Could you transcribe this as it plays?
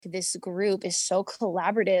This group is so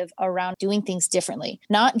collaborative around doing things differently.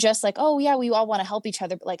 Not just like, oh yeah, we all want to help each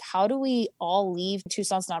other, but like, how do we all leave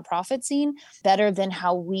Tucson's nonprofit scene better than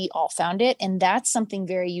how we all found it? And that's something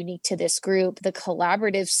very unique to this group, the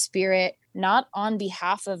collaborative spirit, not on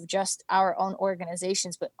behalf of just our own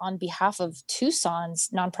organizations, but on behalf of Tucson's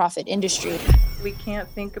nonprofit industry. We can't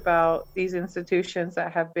think about these institutions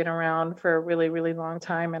that have been around for a really, really long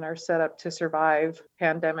time and are set up to survive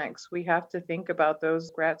pandemics. We have to think about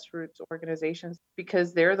those grassroots organizations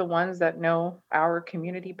because they're the ones that know our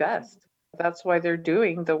community best. That's why they're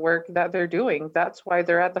doing the work that they're doing. That's why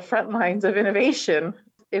they're at the front lines of innovation.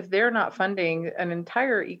 If they're not funding, an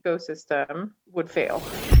entire ecosystem would fail.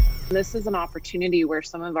 This is an opportunity where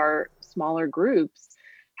some of our smaller groups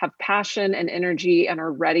have passion and energy and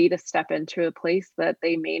are ready to step into a place that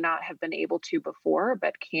they may not have been able to before,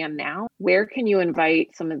 but can now. Where can you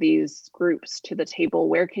invite some of these groups to the table?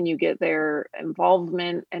 Where can you get their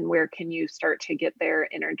involvement, and where can you start to get their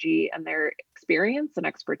energy and their experience and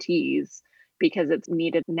expertise? Because it's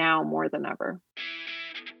needed now more than ever.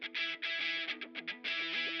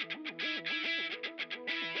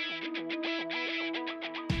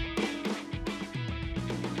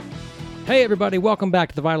 Hey everybody, welcome back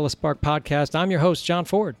to the Vitalist Spark podcast. I'm your host, John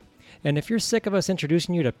Ford. And if you're sick of us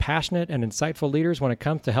introducing you to passionate and insightful leaders when it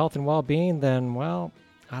comes to health and well-being, then, well,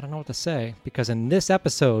 I don't know what to say. Because in this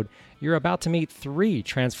episode, you're about to meet 3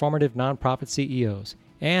 transformative nonprofit CEOs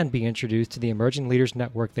and be introduced to the emerging leaders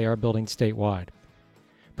network they are building statewide.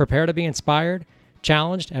 Prepare to be inspired,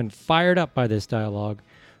 challenged, and fired up by this dialogue.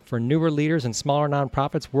 For newer leaders and smaller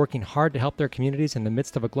nonprofits working hard to help their communities in the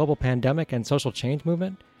midst of a global pandemic and social change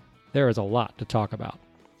movement, there is a lot to talk about.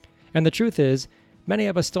 And the truth is, many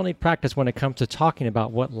of us still need practice when it comes to talking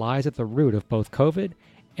about what lies at the root of both COVID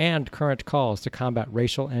and current calls to combat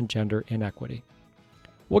racial and gender inequity.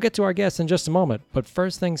 We'll get to our guests in just a moment, but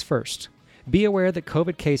first things first. Be aware that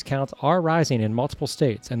COVID case counts are rising in multiple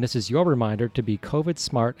states, and this is your reminder to be COVID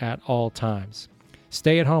smart at all times.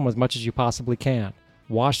 Stay at home as much as you possibly can.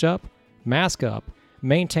 Wash up, mask up,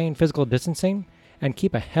 maintain physical distancing, and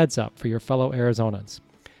keep a heads up for your fellow Arizonans.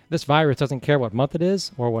 This virus doesn't care what month it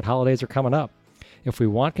is or what holidays are coming up. If we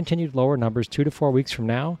want continued lower numbers 2 to 4 weeks from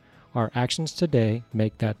now, our actions today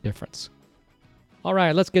make that difference. All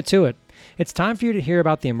right, let's get to it. It's time for you to hear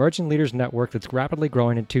about the Emerging Leaders Network that's rapidly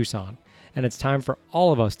growing in Tucson. And it's time for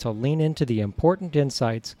all of us to lean into the important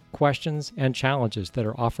insights, questions, and challenges that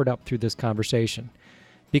are offered up through this conversation.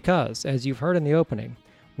 Because, as you've heard in the opening,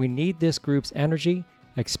 we need this group's energy,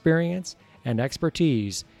 experience, and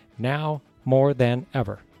expertise now more than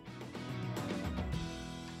ever.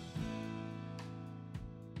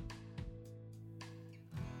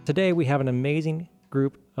 Today, we have an amazing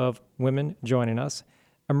group of women joining us,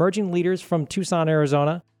 emerging leaders from Tucson,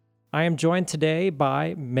 Arizona. I am joined today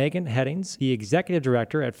by Megan Headings, the Executive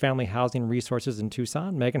Director at Family Housing Resources in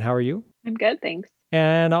Tucson. Megan, how are you? I'm good, thanks.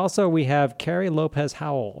 And also we have Carrie Lopez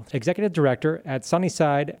Howell, Executive Director at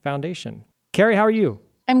Sunnyside Foundation. Carrie, how are you?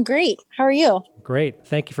 I'm great. How are you? Great.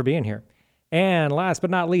 Thank you for being here. And last but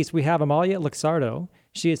not least, we have Amalia Luxardo.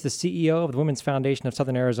 She is the CEO of the Women's Foundation of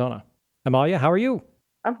Southern Arizona. Amalia, how are you?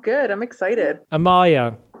 I'm good. I'm excited.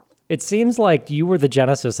 Amalia, it seems like you were the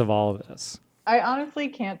genesis of all of this. I honestly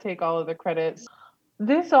can't take all of the credits.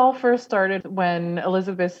 This all first started when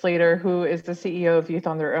Elizabeth Slater, who is the CEO of Youth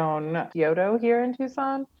on Their Own, Yodo here in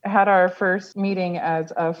Tucson, had our first meeting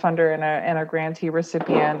as a funder and a grantee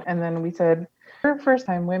recipient. And then we said, we're first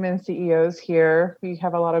time women CEOs here. We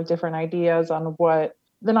have a lot of different ideas on what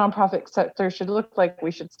the nonprofit sector should look like.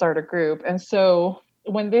 We should start a group. And so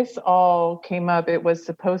when this all came up, it was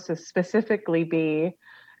supposed to specifically be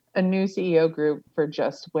a new CEO group for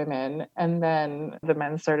just women. And then the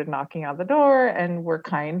men started knocking on the door and we're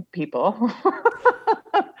kind people.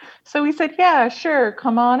 So we said, yeah, sure,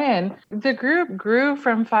 come on in. The group grew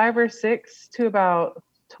from 5 or 6 to about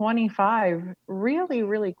 25 really,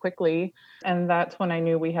 really quickly. And that's when I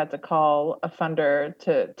knew we had to call a funder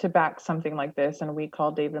to back something like this. And we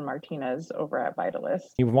called David Martinez over at Vitalist.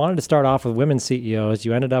 You wanted to start off with women CEOs.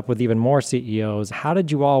 You ended up with even more CEOs. How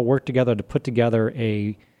did you all work together to put together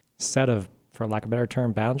a set of, for lack of a better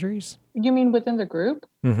term, boundaries? You mean within the group?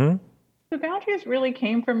 Mm-hmm. The boundaries really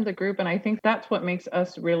came from the group, and I think that's what makes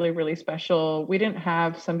us really, really special. We didn't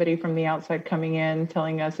have somebody from the outside coming in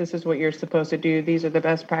telling us, this is what you're supposed to do. These are the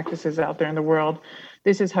best practices out there in the world.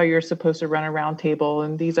 This is how you're supposed to run a round table,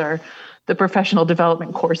 and these are the professional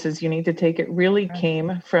development courses you need to take. It really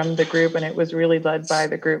came from the group, and it was really led by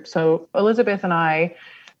the group. So Elizabeth and I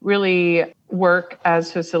really work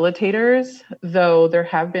as facilitators, though there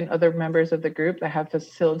have been other members of the group that have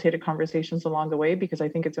facilitated conversations along the way, because I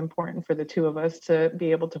think it's important for the two of us to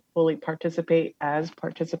be able to fully participate as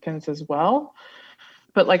participants as well.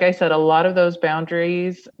 But like I said, a lot of those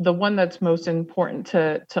boundaries, the one that's most important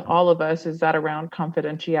to all of us is that around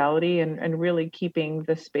confidentiality and really keeping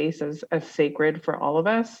the space as sacred for all of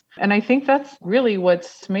us. And I think that's really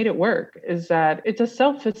what's made it work, is that it's a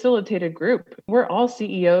self-facilitated group. We're all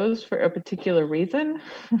CEOs for a particular reason.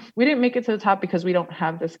 We didn't make it to the top because we don't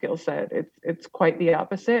have the skill set. It's quite the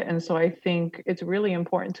opposite. And so I think it's really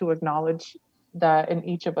important to acknowledge that in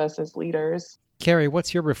each of us as leaders. Carrie,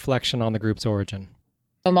 what's your reflection on the group's origin?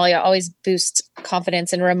 Amalia always boosts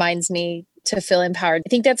confidence and reminds me to feel empowered. I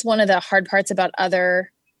think that's one of the hard parts about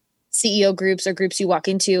other CEO groups or groups you walk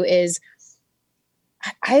into is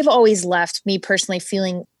I've always left me personally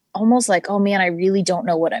feeling almost like, oh man, I really don't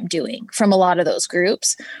know what I'm doing from a lot of those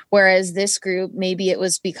groups. Whereas this group, maybe it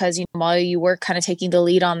was because, Amalia, you were kind of taking the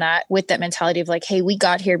lead on that with that mentality of like, hey, we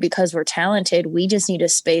got here because we're talented. We just need a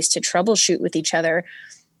space to troubleshoot with each other.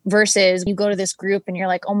 Versus you go to this group and you're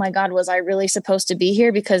like, oh my God, was I really supposed to be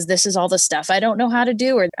here? Because this is all the stuff I don't know how to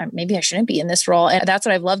do, or maybe I shouldn't be in this role. And that's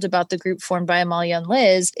what I've loved about the group formed by Amalia and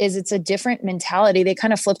Liz is it's a different mentality. They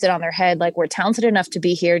kind of flipped it on their head. Like, we're talented enough to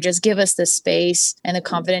be here. Just give us the space and the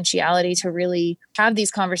confidentiality to really have these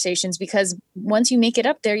conversations, because once you make it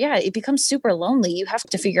up there, yeah, it becomes super lonely. You have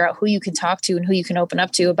to figure out who you can talk to and who you can open up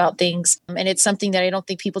to about things. And it's something that I don't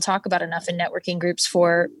think people talk about enough in networking groups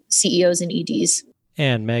for CEOs and EDs.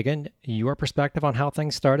 And Megan, your perspective on how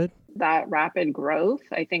things started? That rapid growth,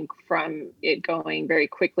 I think from it going very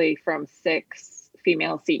quickly from 6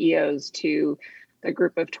 female CEOs to the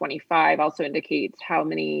group of 25 also indicates how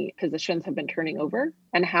many positions have been turning over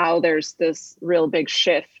and how there's this real big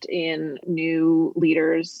shift in new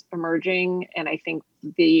leaders emerging. And I think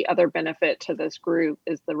the other benefit to this group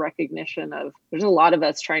is the recognition of there's a lot of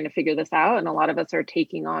us trying to figure this out. And a lot of us are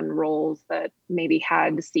taking on roles that maybe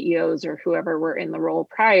had CEOs or whoever were in the role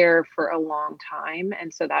prior for a long time.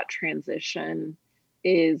 And so that transition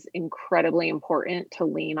is incredibly important to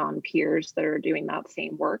lean on peers that are doing that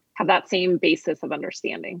same work, have that same basis of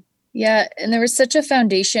understanding. Yeah. And there was such a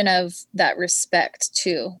foundation of that respect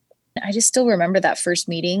too. I just still remember that first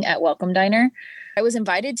meeting at Welcome Diner. I was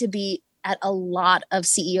invited to be at a lot of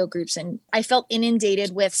CEO groups and I felt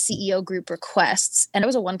inundated with CEO group requests. And I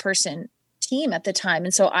was a one-person team at the time.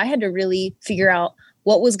 And so I had to really figure out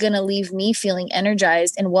what was going to leave me feeling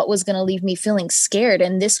energized and what was going to leave me feeling scared.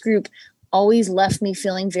 And this group always left me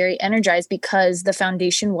feeling very energized because the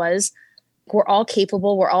foundation was we're all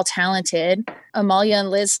capable, we're all talented. Amalia and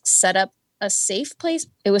Liz set up a safe place.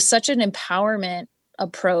 It was such an empowerment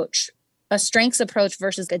approach, a strengths approach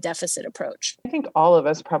versus a deficit approach. I think all of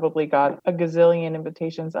us probably got a gazillion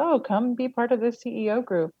invitations. Oh, come be part of this CEO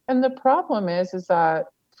group. And the problem is that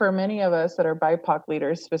for many of us that are BIPOC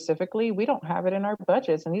leaders specifically, we don't have it in our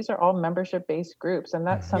budgets. And these are all membership-based groups. And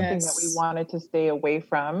that's something that we wanted to stay away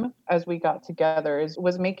from as we got together,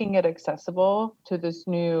 was making it accessible to this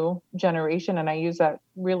new generation. And I use that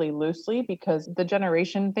really loosely because the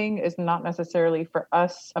generation thing is not necessarily for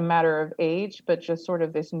us a matter of age, but just sort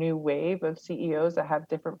of this new wave of CEOs that have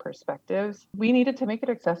different perspectives. We needed to make it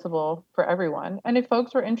accessible for everyone. And if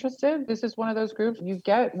folks were interested, this is one of those groups, you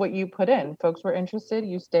get what you put in. Folks were interested,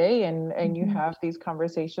 you stay and you have these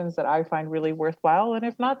conversations that I find really worthwhile. And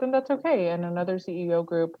if not, then that's okay. And another CEO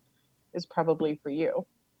group is probably for you.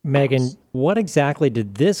 Megan, what exactly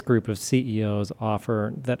did this group of CEOs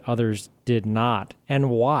offer that others did not, and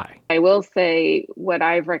why? I will say what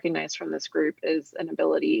I've recognized from this group is an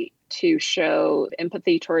ability to show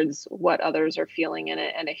empathy towards what others are feeling in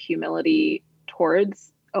it and a humility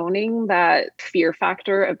towards owning that fear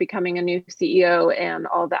factor of becoming a new CEO and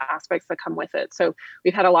all the aspects that come with it. So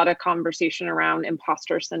we've had a lot of conversation around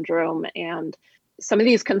imposter syndrome and some of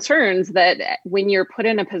these concerns that when you're put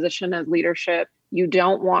in a position of leadership, you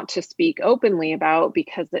don't want to speak openly about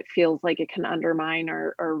because it feels like it can undermine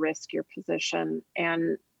or risk your position.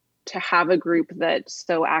 And to have a group that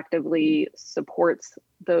so actively supports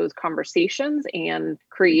those conversations and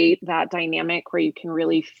create that dynamic where you can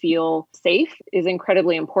really feel safe is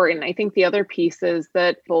incredibly important. I think the other piece is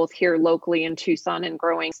that both here locally in Tucson and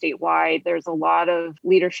growing statewide, there's a lot of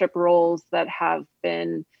leadership roles that have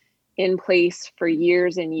been in place for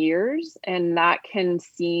years and years, and that can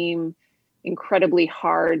seem incredibly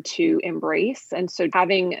hard to embrace. And so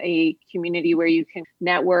having a community where you can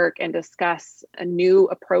network and discuss a new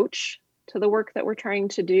approach to the work that we're trying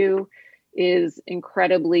to do is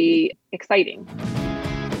incredibly exciting.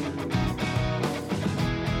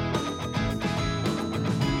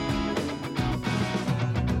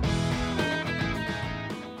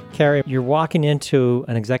 Carrie, you're walking into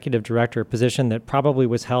an executive director position that probably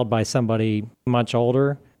was held by somebody much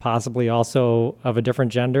older, possibly also of a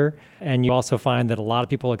different gender. And you also find that a lot of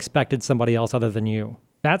people expected somebody else other than you.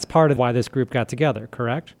 That's part of why this group got together,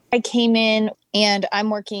 correct? I came in and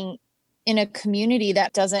I'm working in a community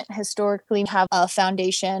that doesn't historically have a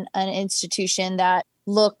foundation, an institution that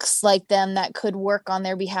looks like them, that could work on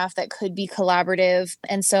their behalf, that could be collaborative.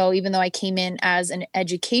 And so even though I came in as an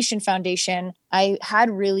education foundation, I had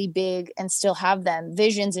really big, and still have them,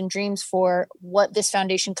 visions and dreams for what this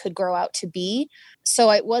foundation could grow out to be. So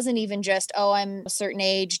it wasn't even just, oh, I'm a certain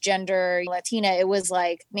age, gender, Latina. It was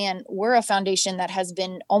like, man, we're a foundation that has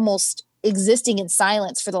been almost existing in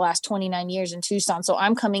silence for the last 29 years in Tucson. So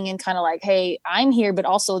I'm coming in kind of like, hey, I'm here, but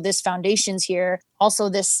also this foundation's here. Also,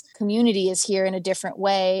 this community is here in a different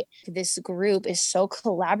way. This group is so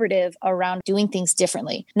collaborative around doing things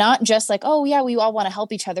differently. Not just like, oh yeah, we all want to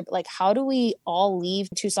help each other, but like, how do we all leave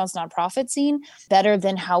Tucson's nonprofit scene better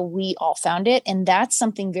than how we all found it? And that's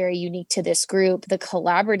something very unique to this group, the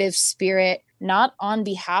collaborative spirit, not on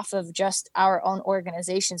behalf of just our own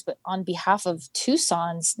organizations, but on behalf of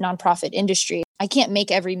Tucson's nonprofit industry. I can't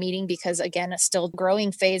make every meeting because, again, it's still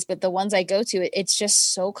growing phase, but the ones I go to, it's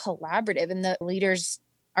just so collaborative. And the leaders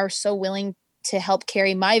are so willing to help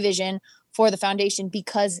carry my vision for the foundation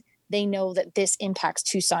because they know that this impacts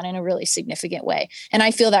Tucson in a really significant way. And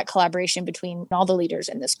I feel that collaboration between all the leaders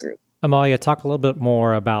in this group. Amalia, talk a little bit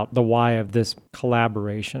more about the why of this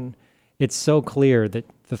collaboration. It's so clear that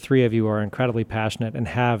the three of you are incredibly passionate and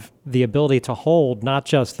have the ability to hold not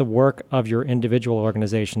just the work of your individual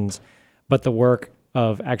organizations, but the work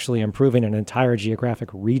of actually improving an entire geographic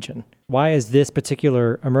region. Why is this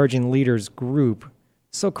particular emerging leaders group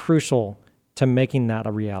so crucial to making that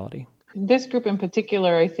a reality? This group in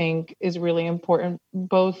particular, I think, is really important,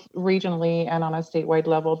 both regionally and on a statewide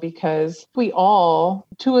level, because we all,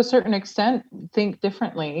 to a certain extent, think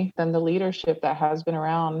differently than the leadership that has been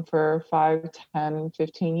around for 5, 10,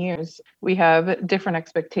 15 years. We have different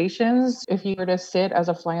expectations. If you were to sit as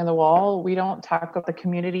a fly on the wall, we don't tackle the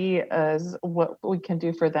community as what we can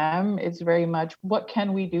do for them. It's very much, what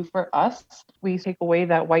can we do for us? We take away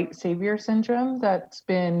that white savior syndrome that's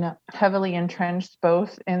been heavily entrenched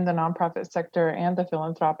both in the nonprofit sector and the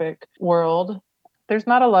philanthropic world. There's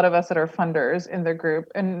not a lot of us that are funders in the group,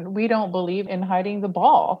 and we don't believe in hiding the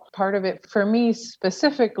ball. Part of it for me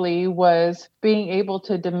specifically was being able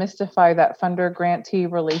to demystify that funder-grantee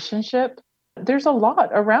relationship. There's a lot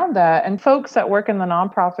around that. And folks that work in the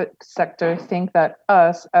nonprofit sector think that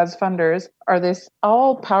us as funders are this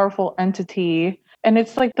all-powerful entity. And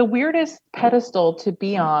it's like the weirdest pedestal to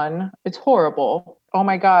be on. It's horrible. Oh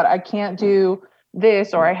my God, I can't do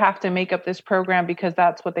this, or I have to make up this program because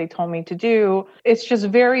that's what they told me to do. It's just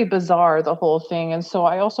very bizarre, the whole thing. And so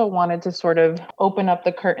I also wanted to sort of open up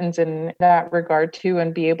the curtains in that regard too,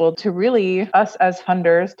 and be able to really, us as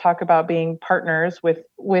funders, talk about being partners with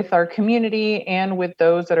our community and with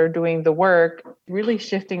those that are doing the work, really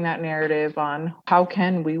shifting that narrative on how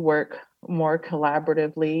can we work more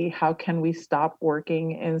collaboratively? How can we stop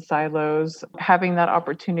working in silos? Having that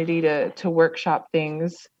opportunity to workshop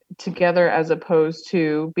things together as opposed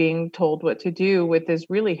to being told what to do with this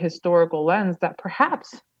really historical lens that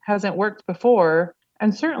perhaps hasn't worked before.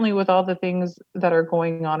 And certainly with all the things that are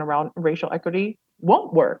going on around racial equity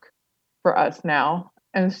won't work for us now.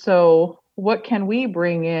 And so what can we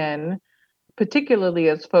bring in, particularly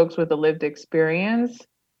as folks with a lived experience,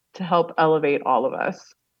 to help elevate all of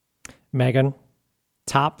us? Megan,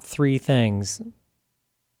 top 3 things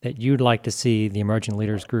that you'd like to see the Emerging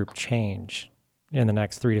Leaders Group change in the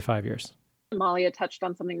next 3 to 5 years? Amalia touched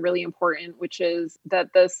on something really important, which is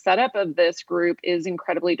that the setup of this group is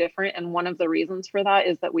incredibly different. And one of the reasons for that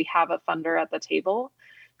is that we have a funder at the table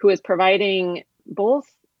who is providing both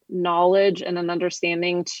knowledge and an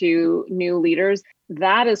understanding to new leaders.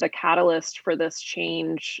 That is a catalyst for this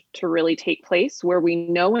change to really take place, where we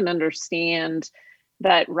know and understand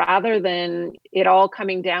that rather than it all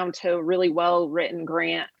coming down to a really well-written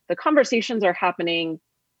grant, the conversations are happening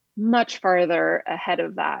much farther ahead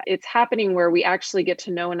of that. It's happening where we actually get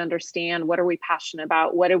to know and understand, what are we passionate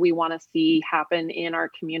about? What do we want to see happen in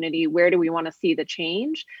our community? Where do we want to see the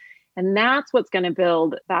change? And that's what's going to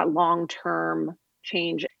build that long-term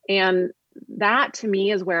change. And that to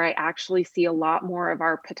me is where I actually see a lot more of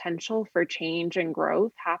our potential for change and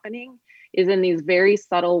growth happening, is in these very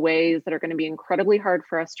subtle ways that are going to be incredibly hard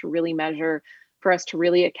for us to really measure, for us to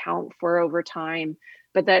really account for over time,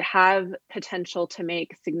 but that have potential to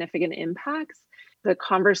make significant impacts. the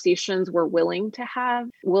conversations we're willing to have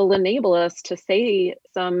will enable us to say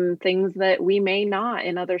some things that we may not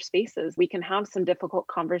in other spaces. We can have some difficult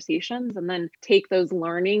conversations and then take those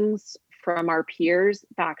learnings from our peers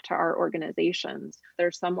back to our organizations.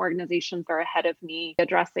 There's some organizations that are ahead of me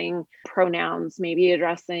addressing pronouns, maybe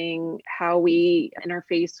addressing how we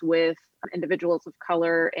interface with individuals of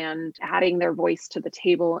color and adding their voice to the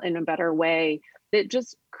table in a better way. It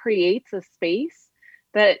just creates a space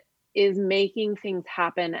that is making things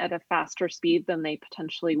happen at a faster speed than they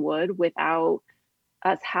potentially would without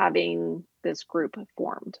us having this group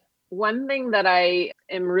formed. One thing that I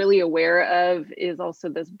am really aware of is also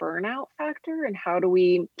this burnout factor, and how do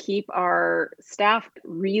we keep our staff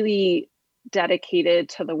really dedicated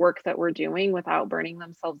to the work that we're doing without burning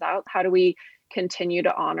themselves out? How do we continue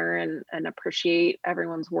to honor and appreciate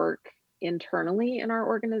everyone's work internally in our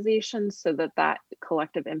organization so that that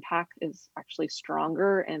collective impact is actually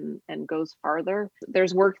stronger and goes farther?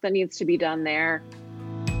 There's work that needs to be done there.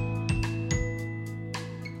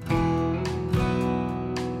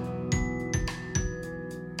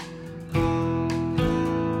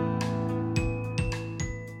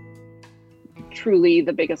 Truly,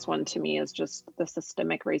 the biggest one to me is just the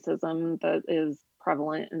systemic racism that is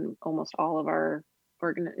prevalent in almost all of our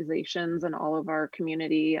organizations and all of our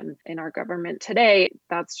community and in our government today.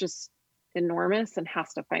 That's just enormous and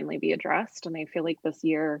has to finally be addressed. And I feel like this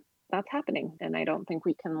year that's happening. And I don't think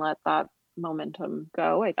we can let that momentum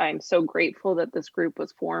go. I'm so grateful that this group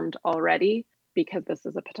was formed already, because this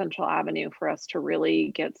is a potential avenue for us to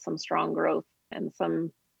really get some strong growth and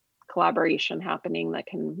some collaboration happening that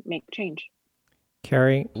can make change.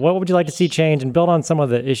 Carrie, what would you like to see change, and build on some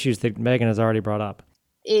of the issues that Megan has already brought up?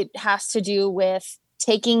 It has to do with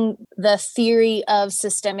taking the theory of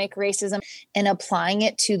systemic racism and applying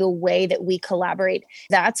it to the way that we collaborate.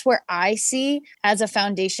 That's where I see, as a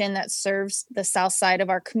foundation that serves the South Side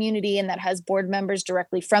of our community and that has board members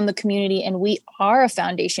directly from the community, and we are a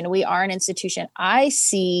foundation, we are an institution, I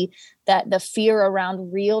see that the fear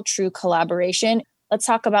around real, true collaboration. Let's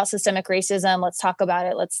talk about systemic racism. Let's talk about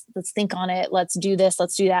it. Let's think on it. Let's do this.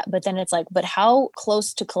 Let's do that. But then it's like, but how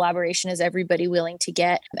close to collaboration is everybody willing to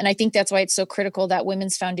get? And I think that's why it's so critical that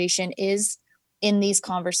Women's Foundation is in these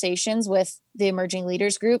conversations with the Emerging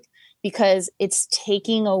Leaders Group, because it's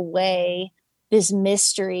taking away this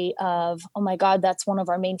mystery of, oh my God, that's one of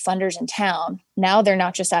our main funders in town. Now they're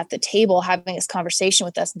not just at the table having this conversation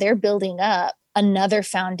with us. They're building up another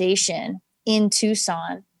foundation in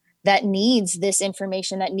Tucson that needs this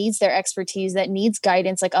information, that needs their expertise, that needs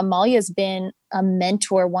guidance. Like, Amalia's been a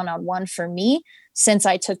mentor one-on-one for me since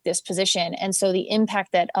I took this position. And so the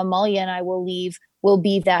impact that Amalia and I will leave will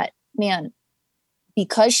be that, man,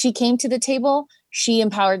 because she came to the table, she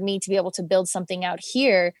empowered me to be able to build something out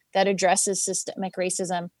here that addresses systemic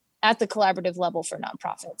racism at the collaborative level for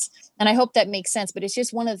nonprofits. And I hope that makes sense. But it's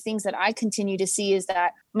just one of the things that I continue to see is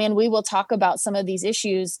that, man, we will talk about some of these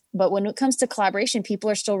issues, but when it comes to collaboration, people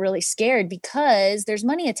are still really scared because there's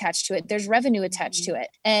money attached to it. There's revenue attached to it.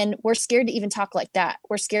 And we're scared to even talk like that.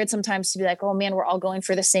 We're scared sometimes to be like, oh man, we're all going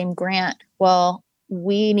for the same grant. Well,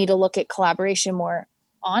 we need to look at collaboration more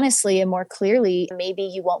honestly and more clearly. Maybe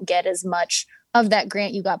you won't get as much of that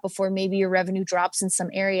grant you got before. Maybe your revenue drops in some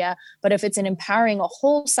area. But if it's an empowering a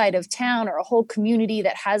whole side of town or a whole community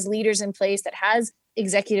that has leaders in place, that has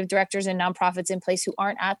executive directors and nonprofits in place who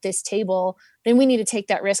aren't at this table, then we need to take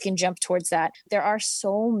that risk and jump towards that. There are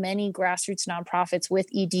so many grassroots nonprofits with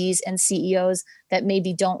EDs and CEOs that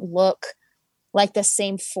maybe don't look like the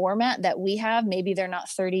same format that we have. Maybe they're not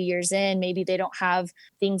 30 years in. Maybe they don't have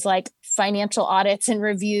things like financial audits and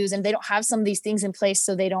reviews, and they don't have some of these things in place,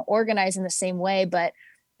 so they don't organize in the same way. But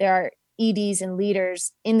there are EDs and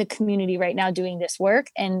leaders in the community right now doing this work.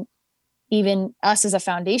 And even us as a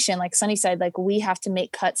foundation, like Sunnyside, like we have to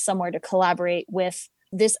make cuts somewhere to collaborate with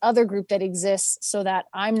this other group that exists so that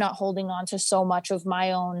I'm not holding on to so much of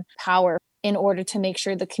my own power in order to make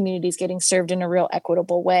sure the community is getting served in a real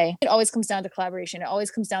equitable way. It always comes down to collaboration. It always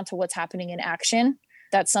comes down to what's happening in action.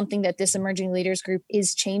 That's something that this Emerging Leaders Group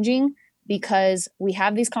is changing, because we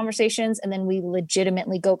have these conversations and then we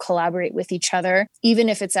legitimately go collaborate with each other, even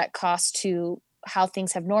if it's at cost to how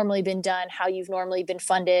things have normally been done, how you've normally been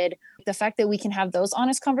funded. The fact that we can have those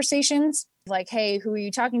honest conversations, like, hey, who are you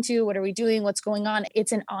talking to? What are we doing? What's going on?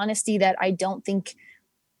 It's an honesty that I don't think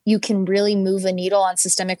you can really move a needle on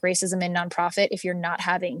systemic racism in nonprofit if you're not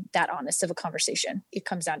having that honest of a conversation. It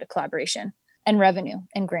comes down to collaboration and revenue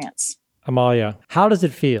and grants. Amalia, how does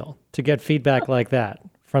it feel to get feedback like that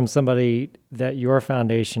from somebody that your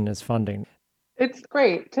foundation is funding? It's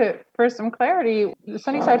great. For some clarity, the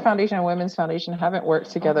Sunnyside Foundation and Women's Foundation haven't worked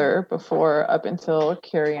together before up until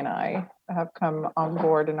Carrie and I have come on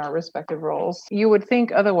board in our respective roles. You would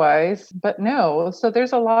think otherwise, but no. So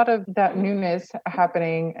there's a lot of that newness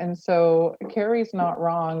happening. And so Carrie's not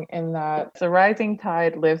wrong in that the rising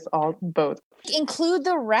tide lifts all boats. Include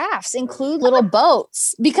the rafts, include little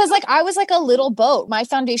boats, because like I was like a little boat. My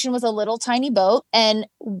foundation was a little tiny boat, and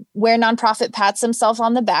where nonprofit pats themselves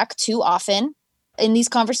on the back too often in these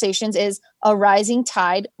conversations is a rising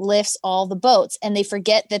tide lifts all the boats, and they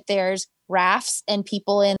forget that there's rafts and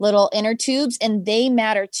people in little inner tubes, and they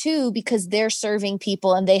matter too because they're serving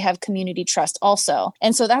people and they have community trust also.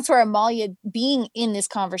 And so that's where Amalia being in this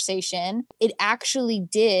conversation, it actually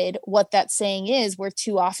did what that saying is, where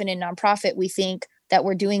too often in nonprofit we think that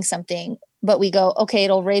we're doing something, but we go, okay,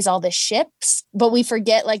 it'll raise all the ships, but we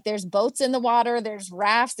forget like there's boats in the water, there's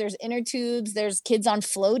rafts, there's inner tubes, there's kids on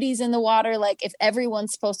floaties in the water. Like if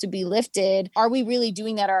everyone's supposed to be lifted, are we really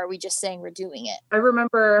doing that, or are we just saying we're doing it? I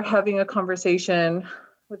remember having a conversation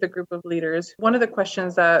with a group of leaders. One of the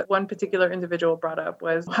questions that one particular individual brought up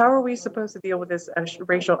was, how are we supposed to deal with this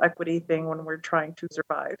racial equity thing when we're trying to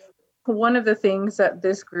survive? One of the things that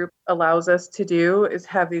this group allows us to do is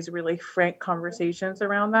have these really frank conversations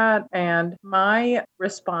around that. And my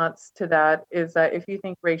response to that is that if you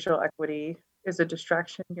think racial equity is a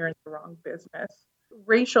distraction, you're in the wrong business.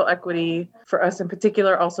 Racial equity, for us in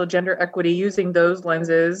particular, also gender equity, using those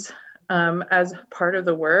lenses as part of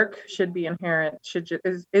the work should be inherent,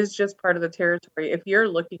 is just part of the territory. If you're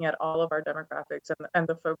looking at all of our demographics and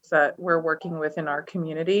the folks that we're working with in our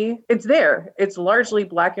community, it's there. It's largely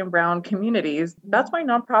Black and Brown communities. That's why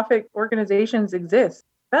nonprofit organizations exist.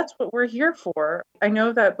 That's what we're here for. I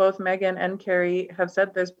know that both Megan and Carrie have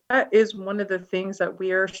said this. That is one of the things that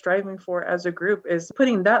we are striving for as a group, is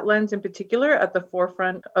putting that lens in particular at the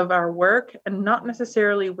forefront of our work, and not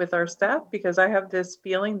necessarily with our staff, because I have this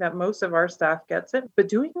feeling that most of our staff gets it, but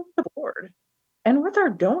doing it with the board and with our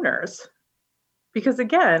donors. Because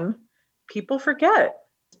again, people forget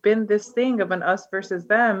it's been this thing of an us versus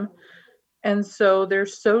them. And so they're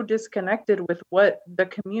so disconnected with what the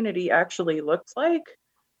community actually looks like,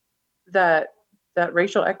 that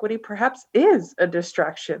racial equity perhaps is a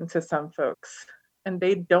distraction to some folks, and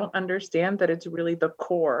they don't understand that it's really the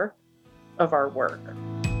core of our work.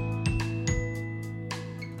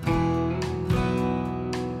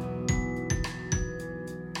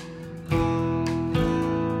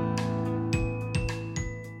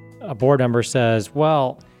 A board member says,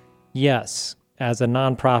 well, yes, as a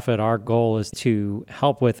nonprofit, our goal is to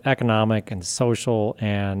help with economic and social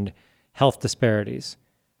and health disparities.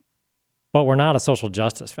 But we're not a social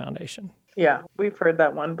justice foundation. Yeah, we've heard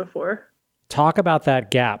that one before. Talk about that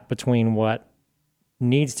gap between what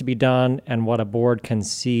needs to be done and what a board can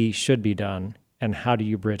see should be done, and how do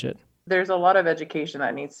you bridge it? There's a lot of education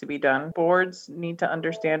that needs to be done. Boards need to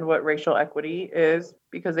understand what racial equity is,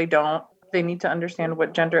 because they don't. They need to understand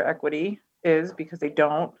what gender equity is, because they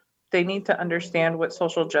don't. They need to understand what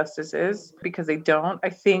social justice is, because they don't. I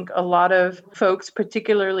think a lot of folks,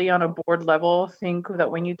 particularly on a board level, think that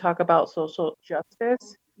when you talk about social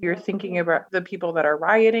justice, you're thinking about the people that are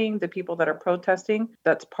rioting, the people that are protesting.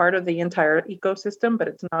 That's part of the entire ecosystem, but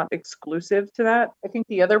it's not exclusive to that. I think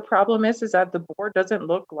the other problem is that the board doesn't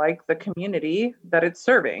look like the community that it's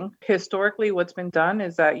serving. Historically, what's been done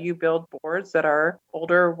is that you build boards that are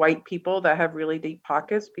older white people that have really deep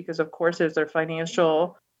pockets, because of course there's their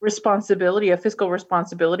financial responsibility, a fiscal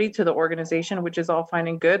responsibility to the organization, which is all fine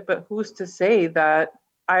and good. But who's to say that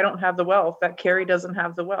I don't have the wealth, that Carrie doesn't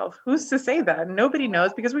have the wealth? Who's to say that? Nobody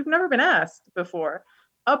knows, because we've never been asked before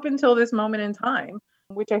up until this moment in time,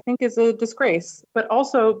 which I think is a disgrace. But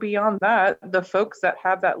also beyond that, the folks that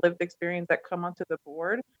have that lived experience that come onto the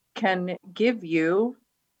board can give you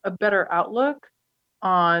a better outlook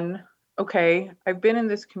on, okay, I've been in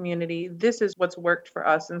this community, this is what's worked for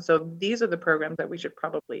us, and so these are the programs that we should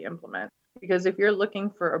probably implement. Because if you're looking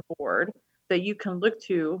for a board that you can look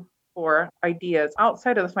to for ideas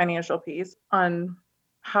outside of the financial piece on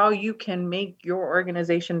how you can make your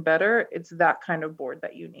organization better, it's that kind of board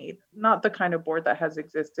that you need, not the kind of board that has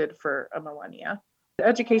existed for a millennia.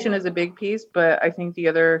 Education is a big piece, but I think the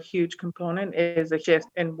other huge component is a shift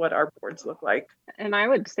in what our boards look like. And I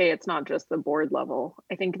would say it's not just the board level.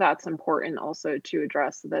 I think that's important also to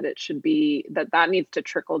address, that it should be that needs to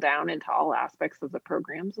trickle down into all aspects of the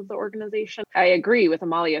programs of the organization. I agree with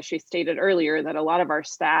Amalia. She stated earlier that a lot of our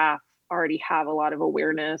staff already have a lot of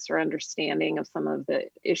awareness or understanding of some of the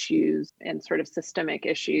issues and sort of systemic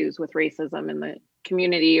issues with racism in the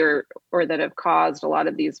community, or that have caused a lot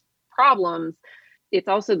of these problems. It's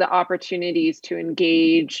also the opportunities to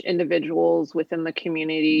engage individuals within the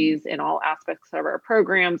communities in all aspects of our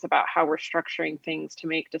programs about how we're structuring things to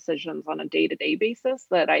make decisions on a day-to-day basis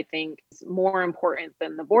that I think is more important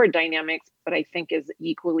than the board dynamics, but I think is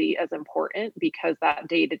equally as important because that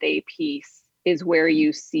day-to-day piece is where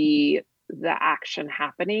you see the action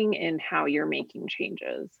happening in how you're making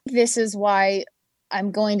changes. This is why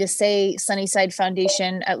I'm going to say Sunnyside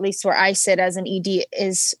Foundation, at least where I sit as an ED,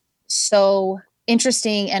 is so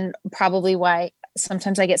interesting, and probably why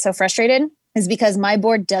sometimes I get so frustrated is because my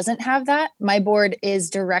board doesn't have that. My board is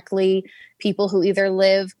directly people who either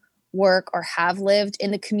live, work, or have lived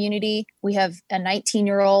in the community. We have a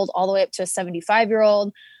 19-year-old all the way up to a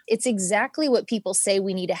 75-year-old. It's exactly what people say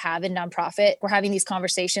we need to have in nonprofit. We're having these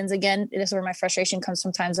conversations again. This is where my frustration comes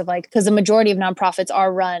sometimes of like, because the majority of nonprofits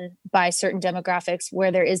are run by certain demographics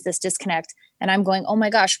where there is this disconnect. And I'm going, oh my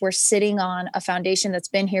gosh, we're sitting on a foundation that's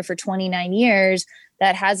been here for 29 years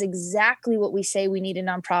that has exactly what we say we need in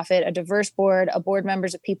nonprofit, a diverse board, a board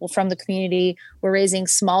members of people from the community. We're raising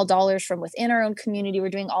small dollars from within our own community. We're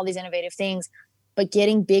doing all these innovative things. But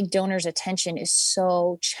getting big donors' attention is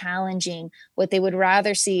so challenging. What they would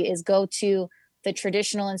rather see is go to the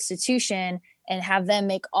traditional institution and have them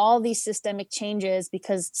make all these systemic changes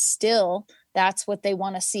because still that's what they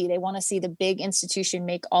want to see. They want to see the big institution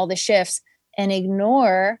make all the shifts and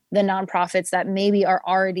ignore the nonprofits that maybe are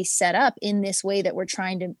already set up in this way that we're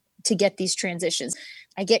trying to get these transitions.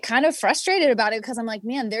 I get kind of frustrated about it because I'm like,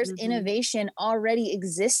 man, there's innovation already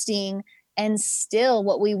existing. And still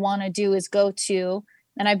what we want to do is go to,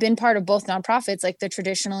 and I've been part of both nonprofits, like the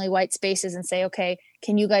traditionally white spaces, and say, okay,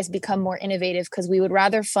 can you guys become more innovative? Because we would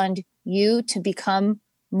rather fund you to become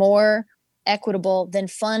more equitable than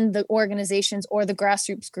fund the organizations or the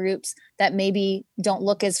grassroots groups that maybe don't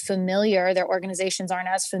look as familiar. Their organizations aren't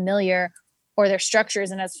as familiar or their structure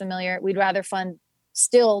isn't as familiar. We'd rather fund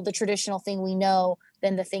still the traditional thing we know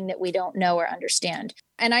than the thing that we don't know or understand.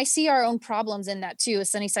 And I see our own problems in that too. As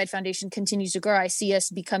Sunnyside Foundation continues to grow, I see us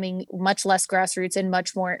becoming much less grassroots and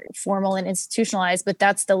much more formal and institutionalized. But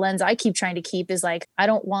that's the lens I keep trying to keep is like, I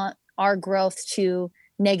don't want our growth to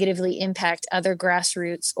negatively impact other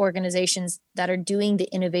grassroots organizations that are doing the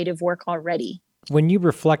innovative work already. When you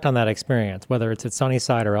reflect on that experience, whether it's at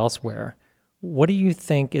Sunnyside or elsewhere, what do you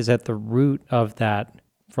think is at the root of that,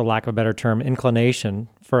 for lack of a better term, inclination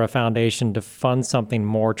for a foundation to fund something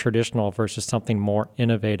more traditional versus something more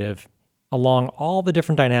innovative along all the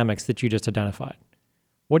different dynamics that you just identified?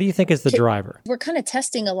 What do you think is the driver? We're kind of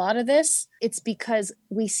testing a lot of this. It's because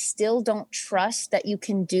we still don't trust that you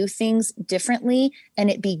can do things differently and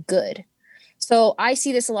it be good. So I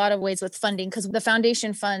see this a lot of ways with funding because the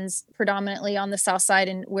foundation funds predominantly on the South Side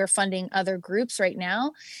and we're funding other groups right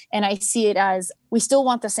now. And I see it as we still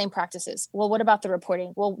want the same practices. Well, what about the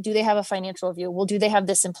reporting? Well, do they have a financial review? Well, do they have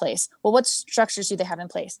this in place? Well, what structures do they have in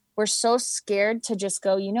place? We're so scared to just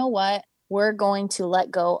go, you know what? We're going to let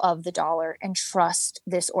go of the dollar and trust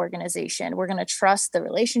this organization. We're going to trust the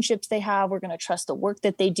relationships they have. We're going to trust the work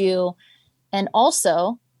that they do. And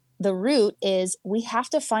also, the root is we have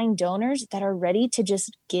to find donors that are ready to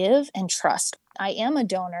just give and trust. I am a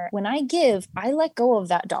donor. When I give, I let go of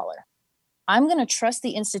that dollar. I'm going to trust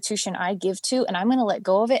the institution I give to, and I'm going to let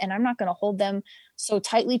go of it. And I'm not going to hold them so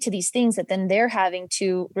tightly to these things that then they're having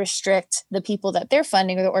to restrict the people that they're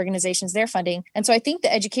funding or the organizations they're funding. And so I think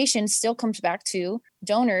the education still comes back to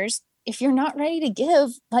donors. If you're not ready to give,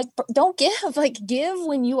 like, don't give. Like, give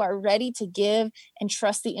when you are ready to give and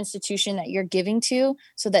trust the institution that you're giving to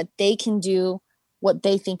so that they can do what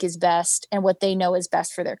they think is best and what they know is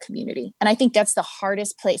best for their community. And I think that's the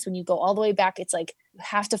hardest place when you go all the way back. It's like you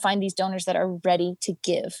have to find these donors that are ready to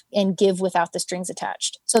give and give without the strings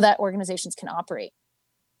attached so that organizations can operate.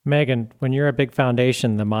 Megan, when you're a big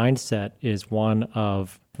foundation, the mindset is one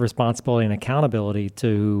of responsibility and accountability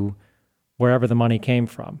to wherever the money came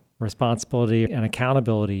from, responsibility and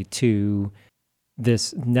accountability to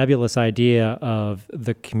this nebulous idea of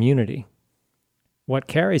the community. What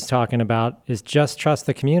Carrie's talking about is just trust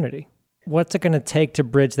the community. What's it going to take to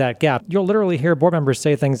bridge that gap? You'll literally hear board members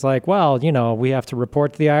say things like, well, you know, we have to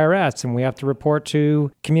report to the IRS and we have to report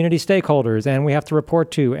to community stakeholders and we have to report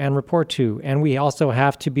to, and we also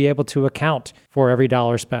have to be able to account for every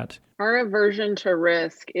dollar spent. Our aversion to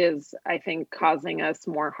risk is, I think, causing us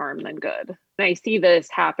more harm than good. And I see this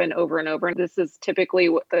happen over and over. And this is typically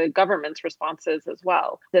what the government's response is as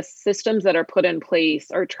well. The systems that are put in place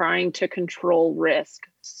are trying to control risk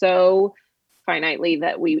so finitely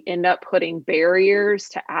that we end up putting barriers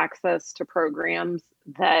to access to programs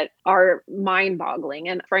that are mind-boggling.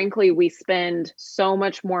 And frankly, we spend so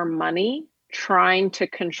much more money trying to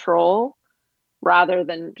control rather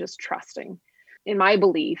than just trusting. in my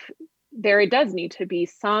belief, there does need to be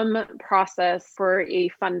some process for a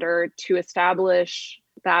funder to establish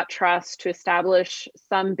that trust, to establish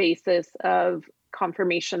some basis of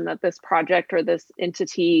confirmation that this project or this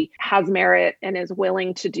entity has merit and is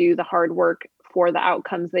willing to do the hard work for the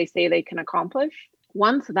outcomes they say they can accomplish.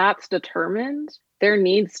 Once that's determined, there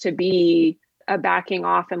needs to be a backing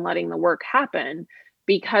off and letting the work happen,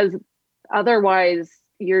 because otherwise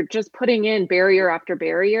you're just putting in barrier after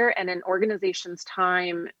barrier, and an organization's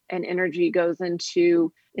time and energy goes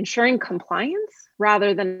into ensuring compliance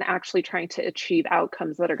rather than actually trying to achieve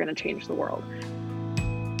outcomes that are going to change the world.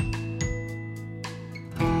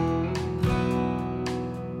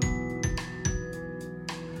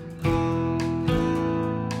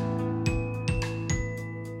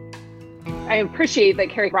 I appreciate that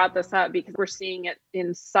Carrie brought this up, because we're seeing it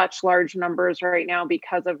in such large numbers right now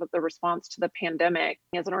because of the response to the pandemic.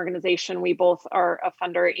 As an organization, we both are a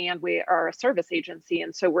funder and we are a service agency.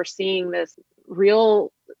 And so we're seeing this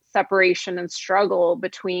real separation and struggle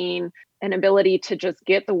between an ability to just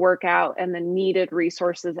get the work out and the needed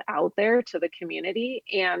resources out there to the community.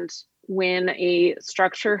 And when a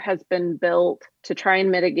structure has been built to try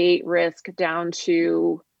and mitigate risk down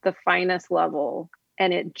to the finest level,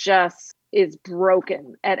 and it just is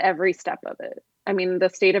broken at every step of it. I mean, the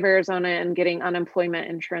state of Arizona and getting unemployment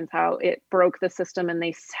insurance out, it broke the system and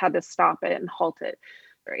they had to stop it and halt it.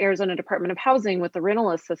 Arizona Department of Housing with the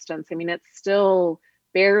rental assistance, I mean, it's still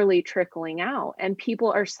barely trickling out and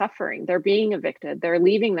people are suffering. They're being evicted. They're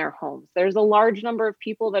leaving their homes. There's a large number of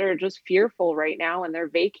people that are just fearful right now and they're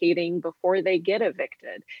vacating before they get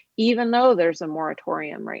evicted, even though there's a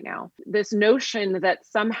moratorium right now. This notion that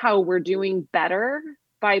somehow we're doing better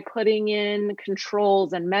by putting in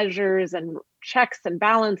controls and measures and checks and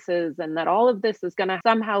balances, and that all of this is going to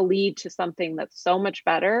somehow lead to something that's so much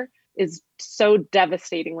better, is so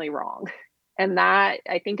devastatingly wrong. And that,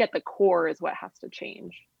 I think, at the core is what has to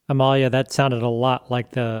change. Amalia, that sounded a lot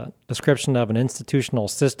like the description of an institutional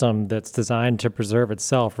system that's designed to preserve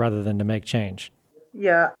itself rather than to make change.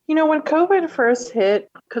 Yeah. When COVID first hit,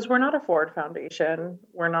 because we're not a Ford Foundation,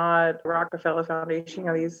 we're not Rockefeller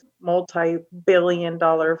Foundation, these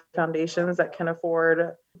multi-billion-dollar foundations that can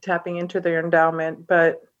afford tapping into their endowment.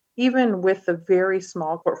 But even with the very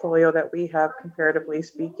small portfolio that we have, comparatively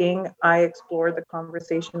speaking, I explored the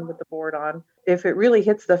conversation with the board on, if it really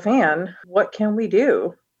hits the fan, what can we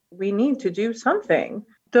do? We need to do something.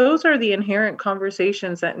 Those are the inherent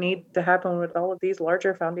conversations that need to happen with all of these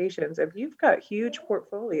larger foundations. If you've got huge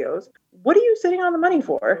portfolios, what are you sitting on the money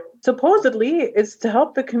for? Supposedly, it's to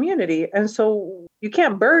help the community. And so you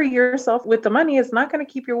can't bury yourself with the money. It's not going to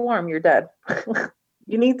keep you warm. You're dead.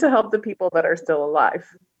 You need to help the people that are still alive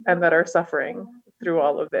and that are suffering through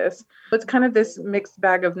all of this. It's kind of this mixed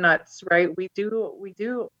bag of nuts, right? We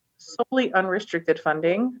do solely unrestricted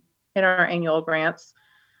funding in our annual grants.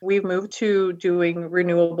 We've moved to doing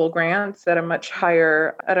renewable grants at a much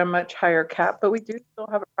higher cap, but we do still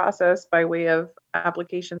have a process by way of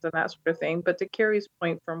applications and that sort of thing. But to Carrie's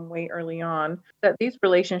point from way early on, that these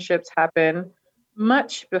relationships happen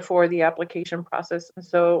much before the application process. And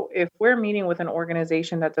so if we're meeting with an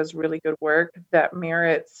organization that does really good work that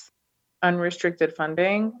merits unrestricted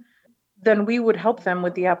funding, then we would help them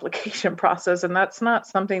with the application process. And that's not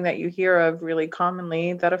something that you hear of really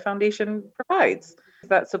commonly that a foundation provides,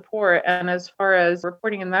 that support. And as far as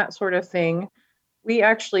reporting and that sort of thing, we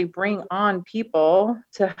actually bring on people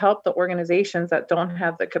to help the organizations that don't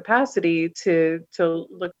have the capacity to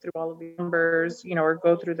look through all of the numbers, or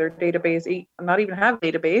go through their database, not even have a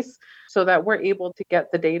database, so that we're able to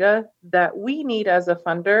get the data that we need as a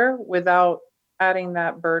funder without adding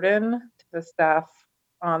that burden to the staff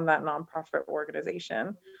on that nonprofit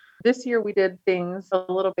organization. This year, we did things a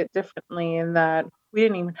little bit differently in that we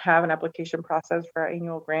didn't even have an application process for our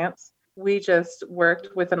annual grants. We just worked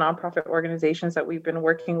with the nonprofit organizations that we've been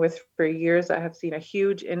working with for years that have seen a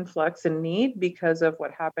huge influx in need because of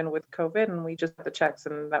what happened with COVID. And we just had the checks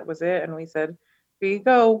and that was it. And we said, here you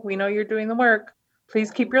go. We know you're doing the work.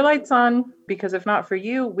 Please keep your lights on, because if not for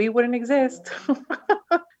you, we wouldn't exist.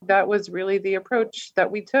 That was really the approach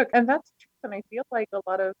that we took. And that's true. And I feel like a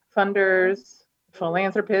lot of funders,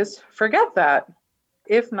 philanthropists forget that.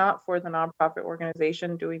 If not for the nonprofit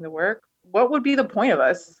organization doing the work, what would be the point of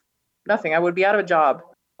us? Nothing. I would be out of a job.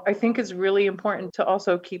 I think it's really important to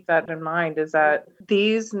also keep that in mind, is that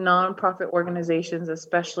these nonprofit organizations,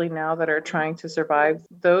 especially now that are trying to survive,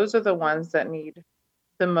 those are the ones that need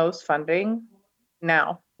the most funding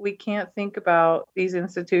now. We can't think about these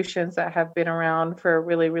institutions that have been around for a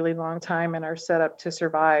really, really long time and are set up to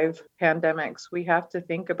survive pandemics. We have to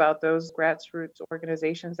think about those grassroots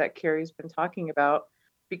organizations that Carrie's been talking about.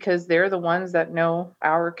 because they're the ones that know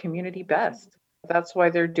our community best. That's why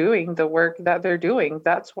they're doing the work that they're doing.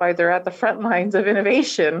 That's why they're at the front lines of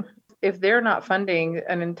innovation. If they're not funding,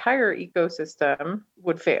 an entire ecosystem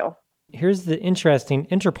would fail. Here's the interesting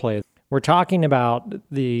interplay. We're talking about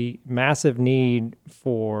the massive need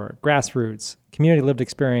for grassroots, community lived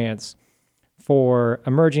experience, for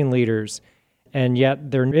emerging leaders, and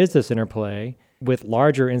yet there is this interplay with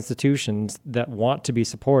larger institutions that want to be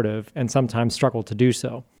supportive and sometimes struggle to do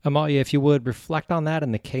so. Amalia, if you would, reflect on that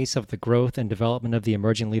in the case of the growth and development of the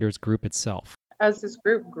Emerging Leaders Group itself. As this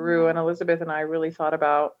group grew, and Elizabeth and I really thought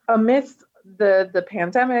about, amidst the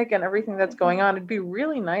pandemic and everything that's going on, it'd be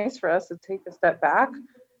really nice for us to take a step back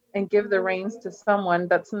and give the reins to someone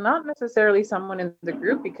that's not necessarily someone in the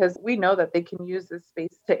group, because we know that they can use this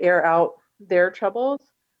space to air out their troubles.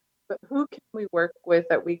 But who can we work with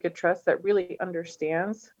that we could trust, that really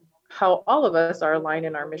understands how all of us are aligned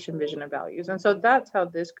in our mission, vision, and values? And so that's how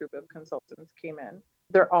this group of consultants came in.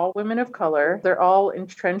 They're all women of color. They're all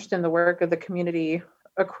entrenched in the work of the community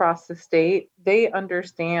across the state. They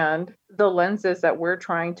understand the lenses that we're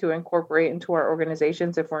trying to incorporate into our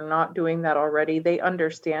organizations. If we're not doing that already, they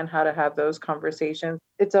understand how to have those conversations.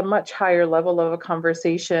 It's a much higher level of a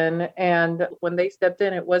conversation. And when they stepped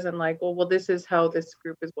in, it wasn't like, well, this is how this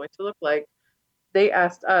group is going to look like. They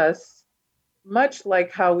asked us, much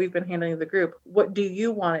like how we've been handling the group, what do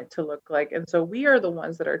you want it to look like? And so we are the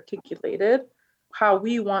ones that articulated how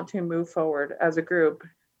we want to move forward as a group.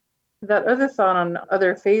 That other thought on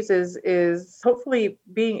other phases is hopefully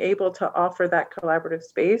being able to offer that collaborative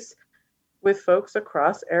space with folks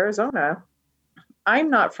across Arizona. I'm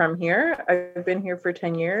not from here. I've been here for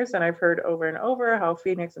 10 years, and I've heard over and over how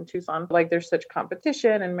Phoenix and Tucson, like there's such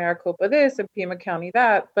competition, and Maricopa this and Pima County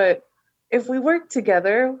that. But if we work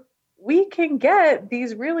together, we can get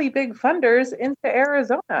these really big funders into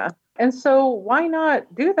Arizona. And so why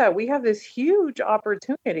not do that? We have this huge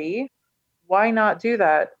opportunity. Why not do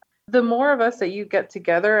that? The more of us that you get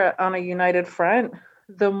together on a united front,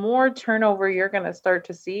 the more turnover you're going to start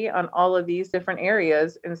to see on all of these different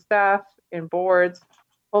areas, in staff, in boards,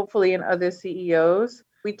 hopefully in other CEOs.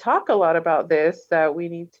 We talk a lot about this, that we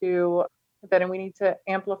need to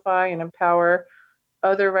amplify and empower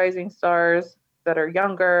other rising stars that are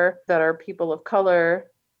younger, that are people of color.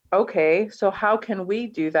 Okay, so how can we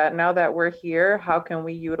do that now that we're here? How can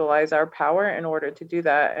we utilize our power in order to do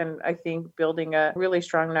that? And I think building a really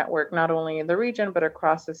strong network, not only in the region, but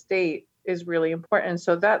across the state, is really important.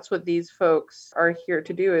 So that's what these folks are here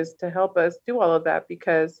to do, is to help us do all of that,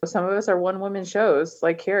 because some of us are one-woman shows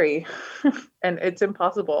like Carrie, and it's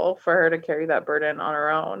impossible for her to carry that burden on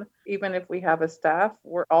her own. Even if we have a staff,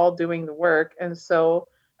 we're all doing the work. And so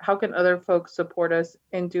how can other folks support us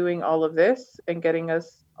in doing all of this and getting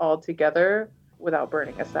us all together without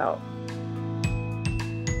burning us out?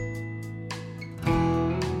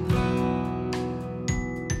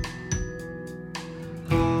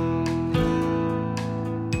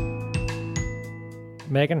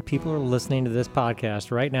 Megan, people are listening to this podcast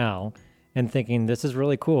right now and thinking, this is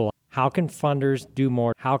really cool. How can funders do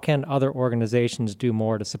more? How can other organizations do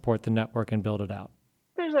more to support the network and build it out?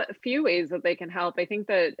 There's a few ways that they can help. I think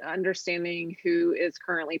that understanding who is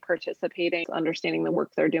currently participating, understanding the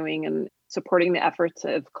work they're doing, and supporting the efforts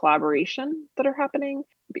of collaboration that are happening,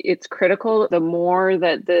 it's critical. The more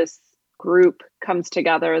that this group comes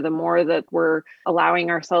together, the more that we're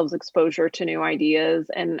allowing ourselves exposure to new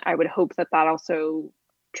ideas. And I would hope that that also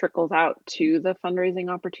trickles out to the fundraising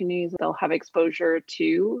opportunities. They'll have exposure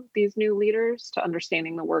to these new leaders, to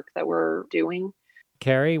understanding the work that we're doing.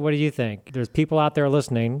 Carrie, what do you think? There's people out there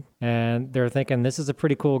listening and they're thinking, this is a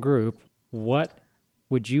pretty cool group. What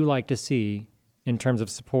would you like to see in terms of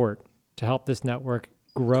support to help this network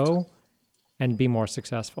grow and be more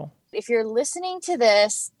successful? If you're listening to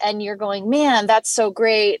this and you're going, man, that's so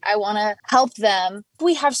great, I want to help them.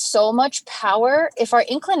 We have so much power. If our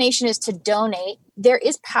inclination is to donate, there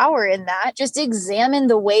is power in that. Just examine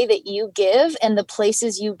the way that you give and the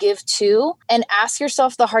places you give to, and ask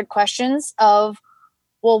yourself the hard questions of,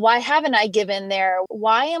 well, why haven't I given there?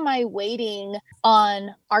 Why am I waiting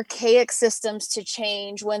on archaic systems to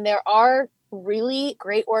change when there are really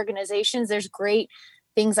great organizations? There's great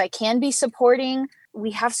things I can be supporting.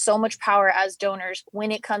 We have so much power as donors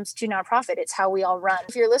when it comes to nonprofit. It's how we all run.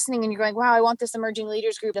 If you're listening and you're going, wow, I want this emerging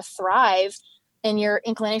leaders group to thrive, and your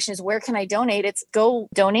inclination is, where can I donate? It's go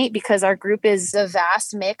donate, because our group is a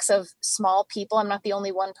vast mix of small people. I'm not the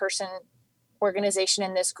only one person organization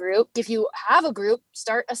in this group. If you have a group,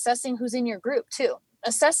 start assessing who's in your group too.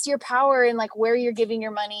 Assess your power and like where you're giving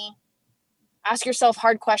your money. Ask yourself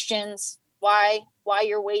hard questions. why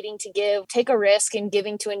you're waiting to give. Take a risk in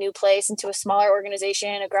giving to a new place, into a smaller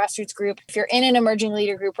organization, a grassroots group. If you're in an emerging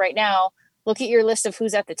leader group right now, look at your list of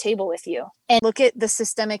who's at the table with you and look at the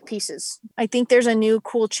systemic pieces. I think there's a new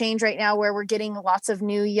cool change right now where we're getting lots of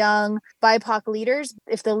new young BIPOC leaders.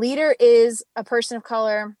 If the leader is a person of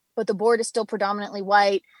color, but the board is still predominantly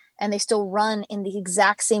white and they still run in the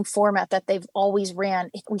exact same format that they've always ran,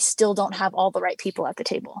 we still don't have all the right people at the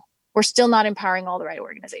table. We're still not empowering all the right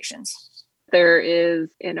organizations. There is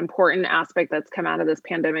an important aspect that's come out of this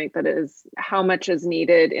pandemic that is how much is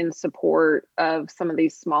needed in support of some of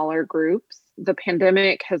these smaller groups. The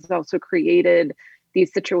pandemic has also created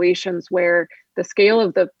these situations where the scale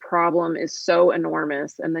of the problem is so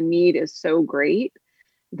enormous and the need is so great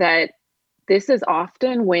that this is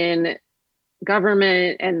often when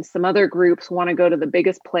government and some other groups want to go to the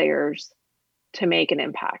biggest players to make an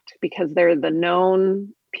impact because they're the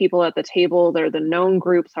known people at the table. They're the known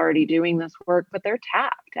groups already doing this work, but they're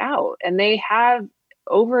tapped out and they have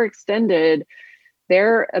overextended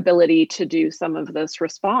their ability to do some of this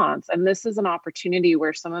response. And this is an opportunity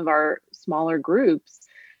where some of our smaller groups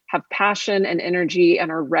have passion and energy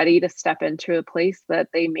and are ready to step into a place that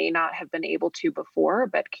they may not have been able to before,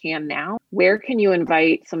 but can now. Where can you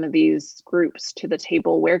invite some of these groups to the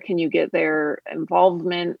table? Where can you get their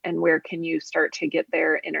involvement and where can you start to get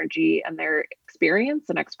their energy and their experience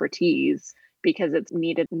and expertise? Because it's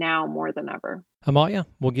needed now more than ever. Amalia,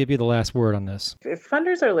 we'll give you the last word on this. If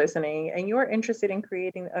funders are listening and you are interested in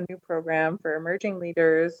creating a new program for emerging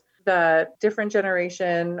leaders that different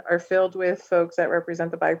generation are filled with folks that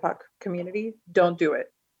represent the BIPOC community, don't do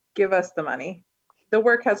it. Give us the money. The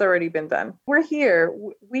work has already been done. We're here.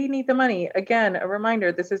 We need the money. Again, a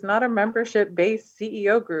reminder, this is not a membership-based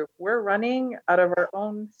CEO group. We're running out of our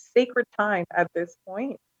own sacred time at this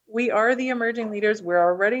point. We are the emerging leaders. We're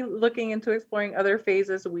already looking into exploring other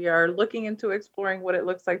phases. We are looking into exploring what it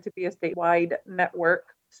looks like to be a statewide network.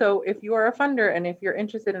 So if you are a funder and if you're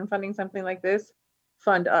interested in funding something like this,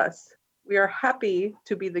 fund us. We are happy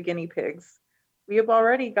to be the guinea pigs. We have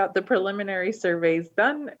already got the preliminary surveys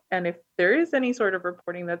done. And if there is any sort of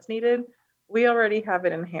reporting that's needed, we already have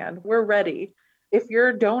it in hand. We're ready. If you're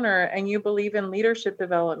a donor and you believe in leadership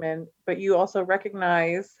development, but you also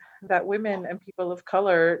recognize that women and people of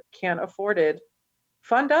color can't afford it,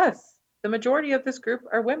 fund us. The majority of this group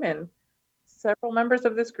are women. Several members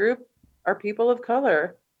of this group are people of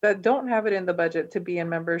color that don't have it in the budget to be in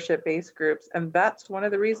membership-based groups. And that's one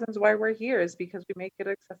of the reasons why we're here, is because we make it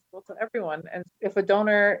accessible to everyone. And if a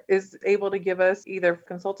donor is able to give us either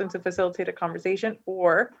consultant to facilitate a conversation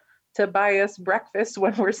or to buy us breakfast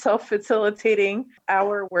when we're self-facilitating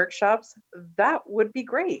our workshops, that would be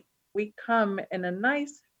great. We come in a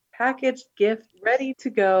nice packaged gift, ready to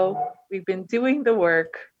go. We've been doing the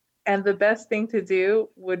work, and the best thing to do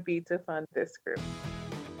would be to fund this group.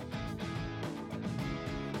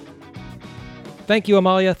 Thank you,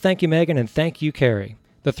 Amalia. Thank you, Megan. And thank you, Carrie.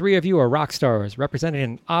 The three of you are rock stars, representing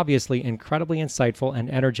an obviously incredibly insightful and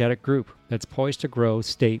energetic group that's poised to grow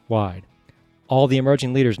statewide. All the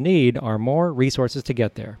emerging leaders need are more resources to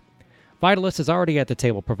get there. Vitalyst is already at the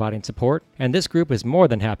table providing support, and this group is more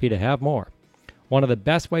than happy to have more. One of the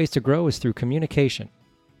best ways to grow is through communication.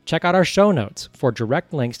 Check out our show notes for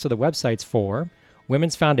direct links to the websites for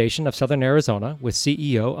Women's Foundation of Southern Arizona with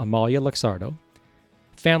CEO Amalia Luxardo,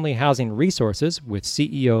 Family Housing Resources with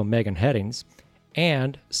CEO Megan Headings,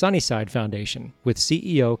 and Sunnyside Foundation with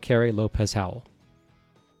CEO Carrie Lopez Howell.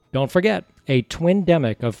 Don't forget, a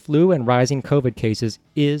twindemic of flu and rising COVID cases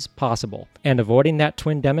is possible, and avoiding that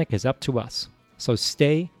twindemic is up to us. So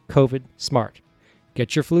stay COVID smart.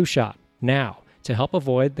 Get your flu shot now to help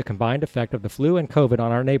avoid the combined effect of the flu and COVID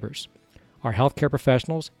on our neighbors, our healthcare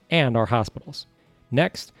professionals, and our hospitals.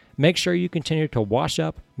 Next, make sure you continue to wash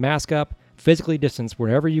up, mask up, physically distance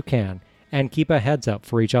wherever you can, and keep a heads up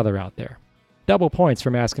for each other out there. Double points for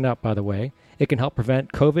masking up, by the way. It can help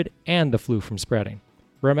prevent COVID and the flu from spreading.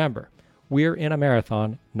 Remember, we're in a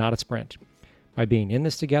marathon, not a sprint. By being in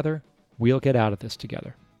this together, we'll get out of this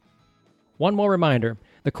together. One more reminder,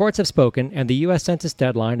 the courts have spoken and the U.S. Census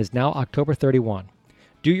deadline is now October 31.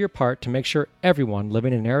 Do your part to make sure everyone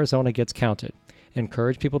living in Arizona gets counted.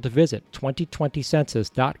 Encourage people to visit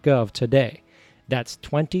 2020census.gov today. That's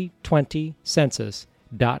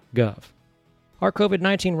 2020census.gov. Our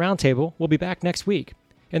COVID-19 Roundtable will be back next week.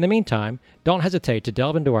 In the meantime, don't hesitate to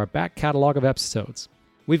delve into our back catalog of episodes.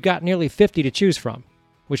 We've got nearly 50 to choose from,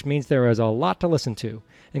 which means there is a lot to listen to,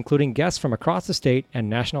 including guests from across the state and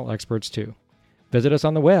national experts too. Visit us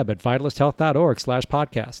on the web at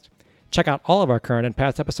vitalysthealth.org/podcast. Check out all of our current and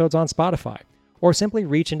past episodes on Spotify, Or simply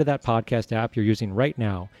reach into that podcast app you're using right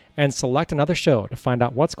now and select another show to find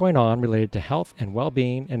out what's going on related to health and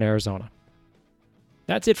well-being in Arizona.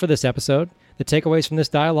 That's it for this episode. The takeaways from this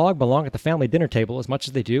dialogue belong at the family dinner table as much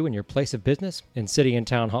as they do in your place of business, in city and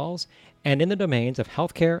town halls, and in the domains of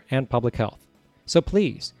healthcare and public health. So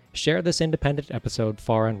please, share this independent episode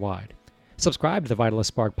far and wide. Subscribe to the Vitalist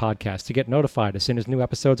Spark podcast to get notified as soon as new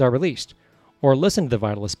episodes are released. Or listen to the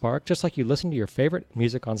Vitalist Spark just like you listen to your favorite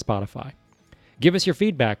music on Spotify. Give us your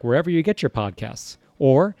feedback wherever you get your podcasts.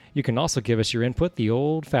 Or you can also give us your input the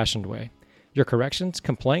old-fashioned way. Your corrections,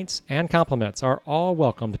 complaints, and compliments are all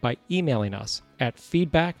welcomed by emailing us at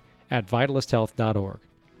feedback@vitalisthealth.org.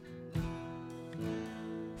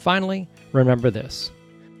 Finally, remember this.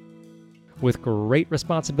 With great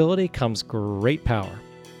responsibility comes great power.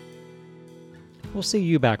 We'll see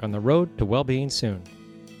you back on the road to well-being soon.